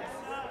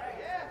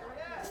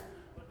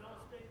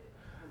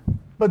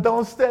 But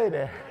don't stay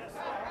there.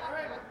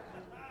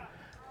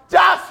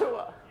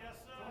 Joshua.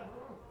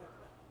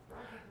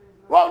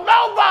 Won't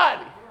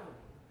nobody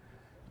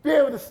be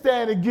able to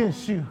stand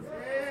against you.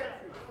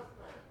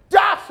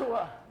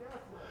 Joshua,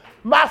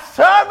 my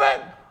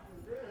servant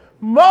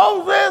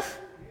Moses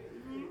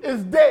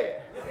is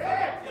dead.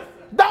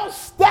 Don't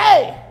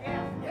stay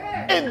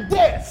in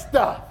dead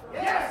stuff.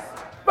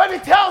 But he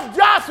tells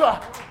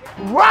Joshua,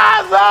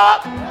 rise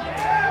up,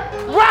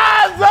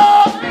 rise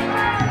up,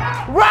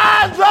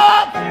 rise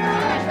up.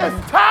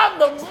 It's time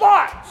to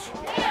march.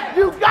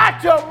 You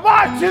got your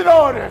marching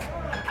orders.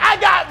 I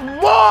got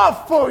more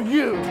for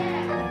you.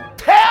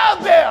 Tell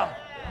them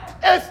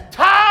it's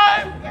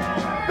time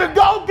to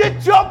go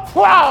get your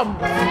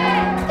promise.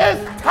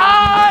 It's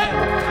time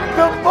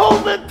to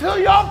move into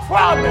your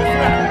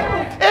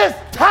promise. It's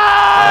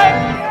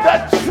time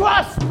to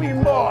trust me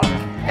more.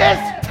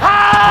 It's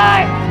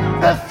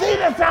time to see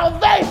the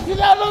salvation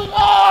of the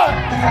Lord.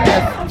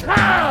 It's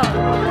time.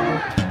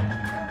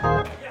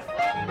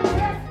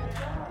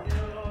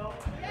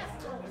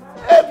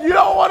 If you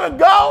don't want to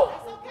go,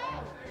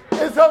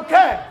 it's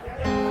okay.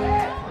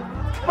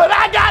 But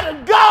I gotta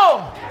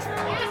go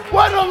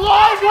where the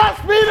Lord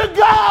wants me to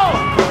go.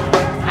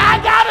 I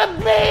gotta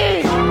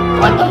be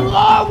where the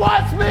Lord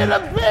wants me to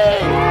be.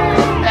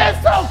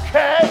 It's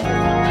okay.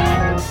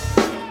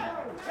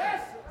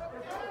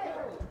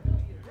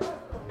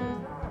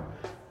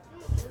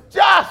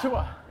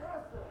 Joshua,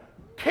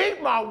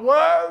 keep my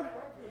word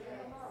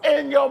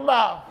in your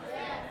mouth.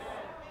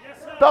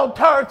 Don't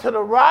turn to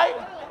the right.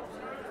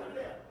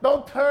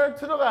 Don't turn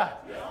to the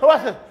left.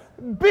 Listen,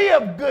 be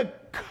of good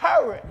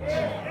courage.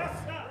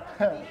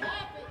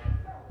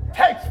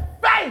 Takes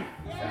faith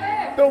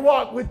to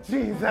walk with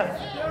Jesus.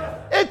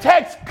 It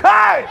takes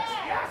courage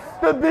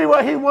to be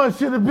what he wants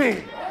you to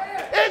be.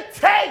 It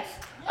takes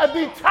a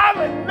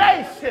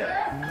determination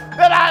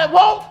that I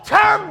won't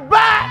turn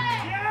back.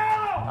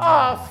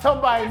 Oh,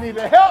 somebody need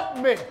to help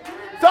me.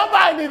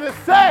 Somebody need to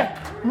say,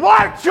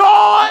 march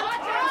on,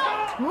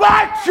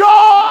 march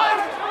on.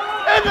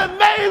 In the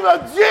name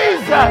of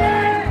Jesus,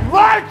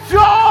 march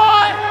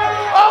on,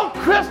 oh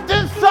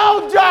Christian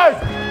soldiers,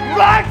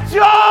 march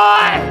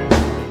on.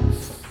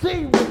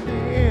 See what the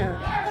end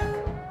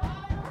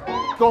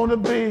gonna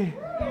be.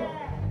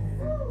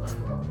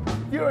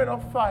 You're in a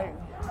fight,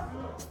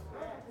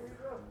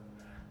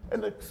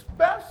 and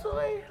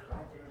especially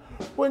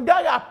when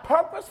God got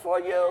purpose for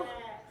you,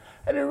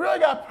 and He really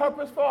got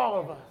purpose for all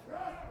of us.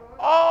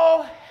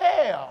 All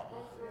hell.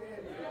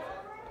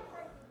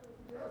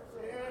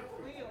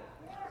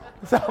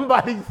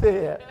 Somebody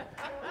said,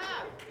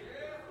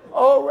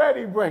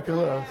 already breaking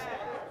loose.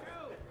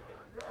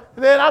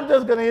 Then I'm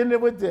just going to end it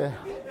with this.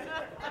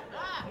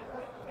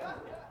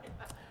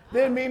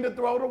 Didn't mean to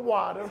throw the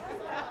water.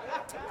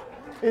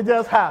 It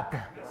just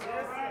happened.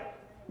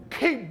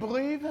 Keep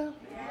believing.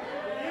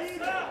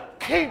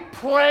 Keep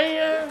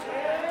praying.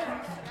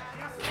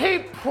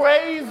 Keep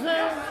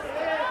praising.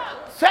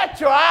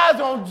 Set your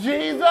eyes on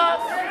Jesus.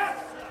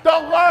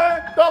 Don't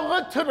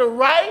look to the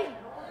right.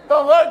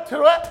 Don't look to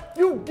the left.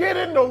 You get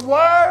in the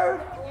Word.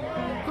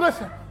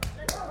 Listen.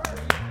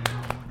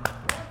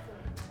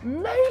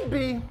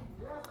 Maybe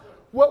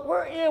what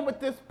we're in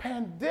with this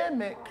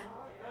pandemic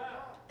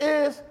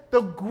is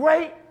the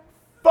great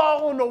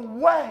falling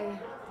away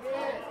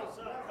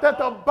that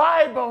the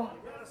Bible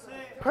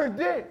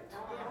predicts.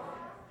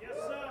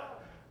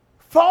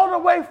 Falling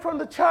away from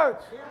the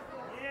church.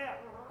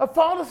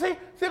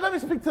 See, let me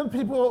speak to the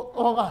people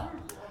online.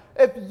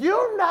 If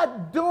you're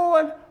not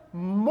doing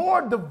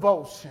more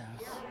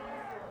devotions,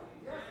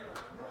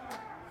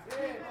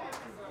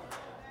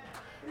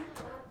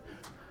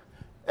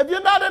 if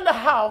you're not in the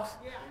house,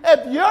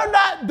 if you're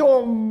not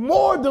doing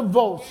more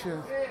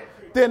devotions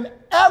than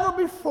ever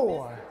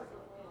before,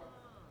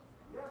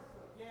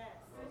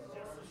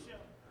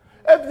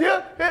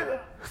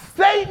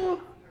 Satan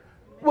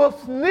will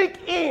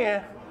sneak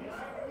in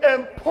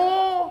and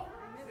pull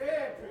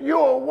you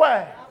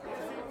away.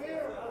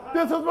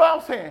 This is what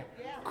I'm saying.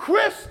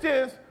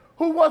 Christians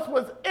who once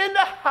was in the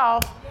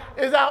house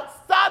is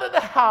outside of the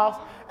house,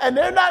 and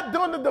they're not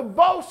doing the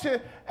devotion,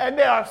 and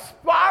they are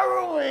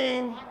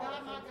spiraling.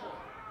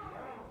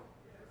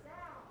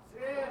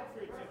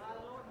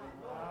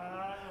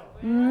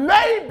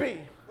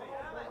 Maybe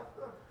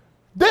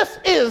this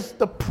is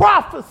the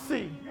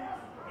prophecy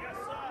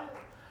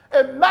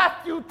in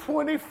Matthew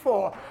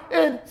 24,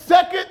 in 2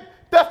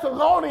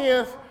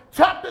 Thessalonians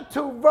chapter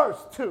 2,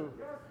 verse 2.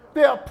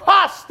 The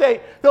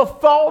apostate, they'll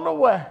fall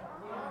away.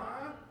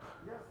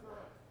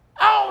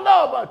 I don't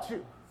know about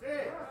you.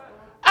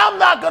 I'm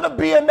not going to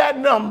be in that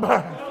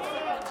number.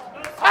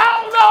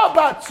 I don't know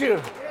about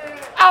you.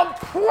 I'm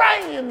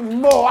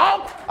praying more.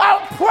 I'm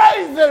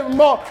praising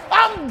more.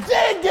 I'm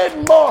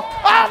digging more.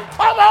 I'm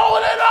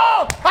holding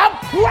on. I'm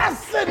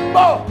pressing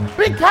more.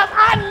 Because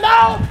I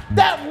know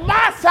that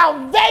my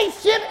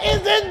salvation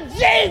is in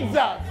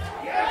Jesus.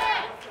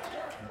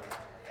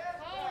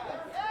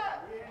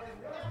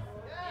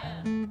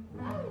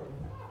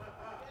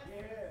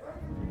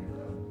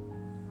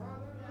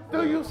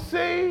 Do you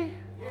see?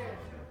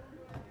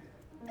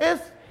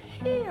 It's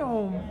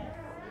Him.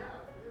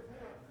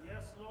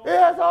 It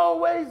has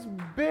always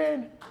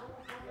been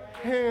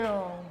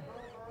Him.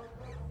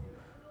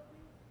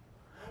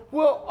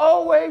 Will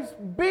always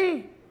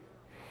be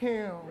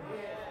Him.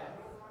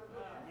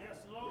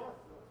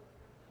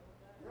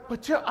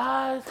 But your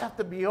eyes have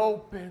to be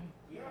open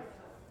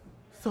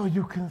so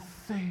you can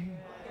see.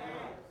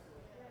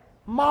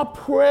 My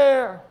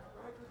prayer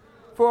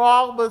for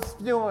all of us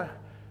doing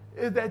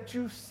is that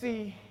you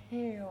see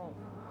Him.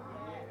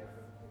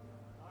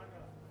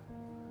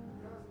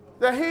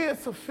 That He is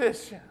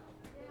sufficient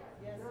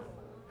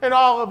in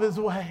all of His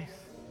ways.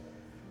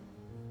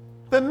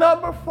 The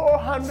number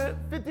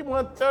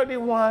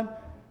 45131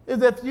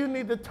 is if you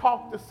need to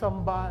talk to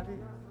somebody.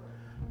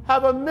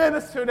 Have a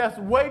minister that's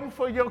waiting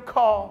for your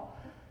call,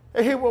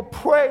 and he will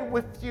pray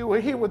with you,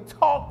 and he will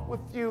talk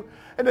with you.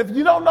 And if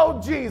you don't know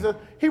Jesus,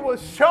 he will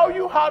show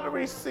you how to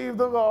receive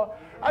the Lord.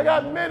 I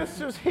got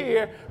ministers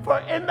here for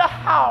in the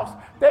house.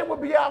 They will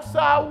be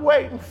outside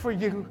waiting for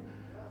you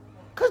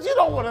because you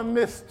don't want to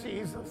miss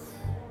Jesus.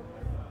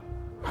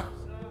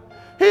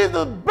 He's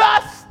the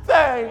best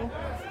thing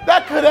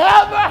that could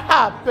ever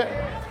happen.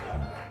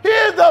 He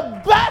is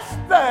the best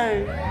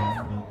thing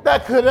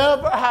that could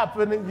ever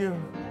happen to you.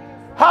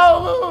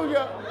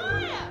 Hallelujah.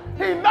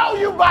 He knows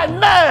you by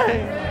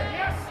name.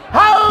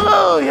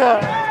 Hallelujah.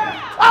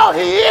 Oh,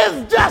 He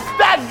is just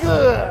that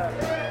good.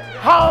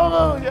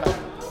 Hallelujah.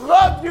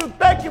 Love you.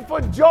 Thank you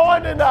for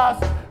joining us.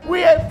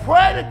 We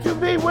pray that you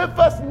be with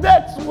us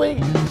next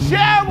week.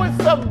 Share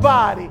with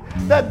somebody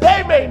that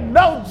they may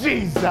know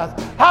Jesus.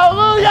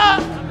 Hallelujah.